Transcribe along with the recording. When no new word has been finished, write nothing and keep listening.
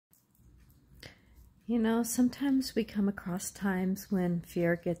You know, sometimes we come across times when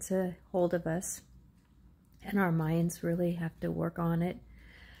fear gets a hold of us and our minds really have to work on it.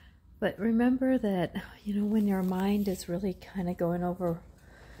 But remember that, you know, when your mind is really kind of going over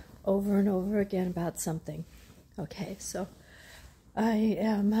and over again about something. Okay, so I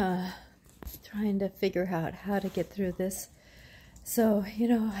am trying to figure out how to get through this. So, you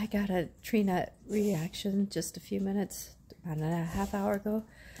know, I got a tree nut reaction just a few minutes, about a half hour ago.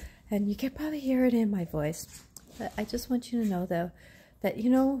 And you can probably hear it in my voice. But I just want you to know, though, that, you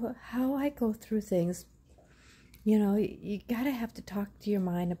know, how I go through things, you know, you gotta have to talk to your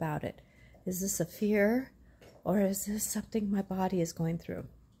mind about it. Is this a fear, or is this something my body is going through?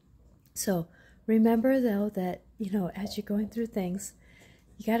 So remember, though, that, you know, as you're going through things,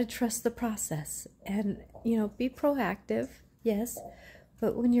 you gotta trust the process and, you know, be proactive, yes.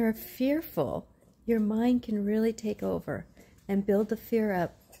 But when you're fearful, your mind can really take over and build the fear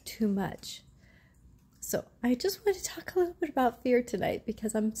up too much. So I just want to talk a little bit about fear tonight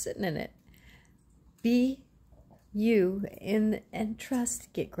because I'm sitting in it. Be you and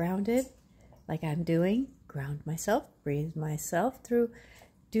trust. Get grounded like I'm doing. Ground myself, breathe myself through,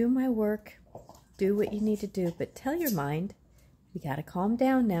 do my work, do what you need to do. But tell your mind, we got to calm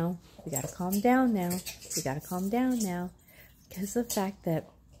down now. We got to calm down now. We got to calm down now. Because of the fact that,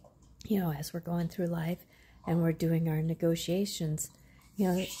 you know, as we're going through life and we're doing our negotiations, you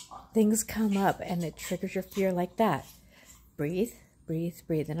know, things come up and it triggers your fear like that. Breathe, breathe,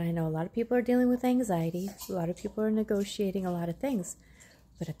 breathe. And I know a lot of people are dealing with anxiety. A lot of people are negotiating a lot of things.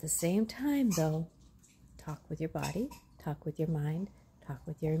 But at the same time, though, talk with your body, talk with your mind, talk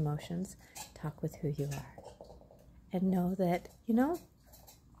with your emotions, talk with who you are. And know that, you know,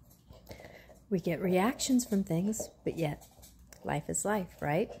 we get reactions from things, but yet life is life,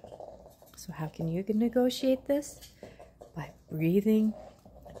 right? So how can you negotiate this? By breathing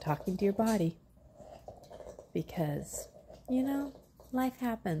and talking to your body. Because, you know, life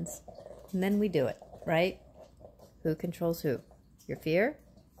happens. And then we do it, right? Who controls who? Your fear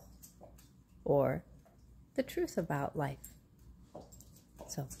or the truth about life?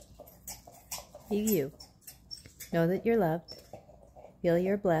 So, be you. Know that you're loved. Feel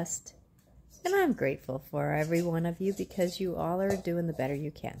you're blessed. And I'm grateful for every one of you because you all are doing the better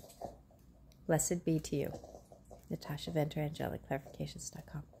you can. Blessed be to you. Natasha Venter,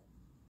 AngelicClarifications.com.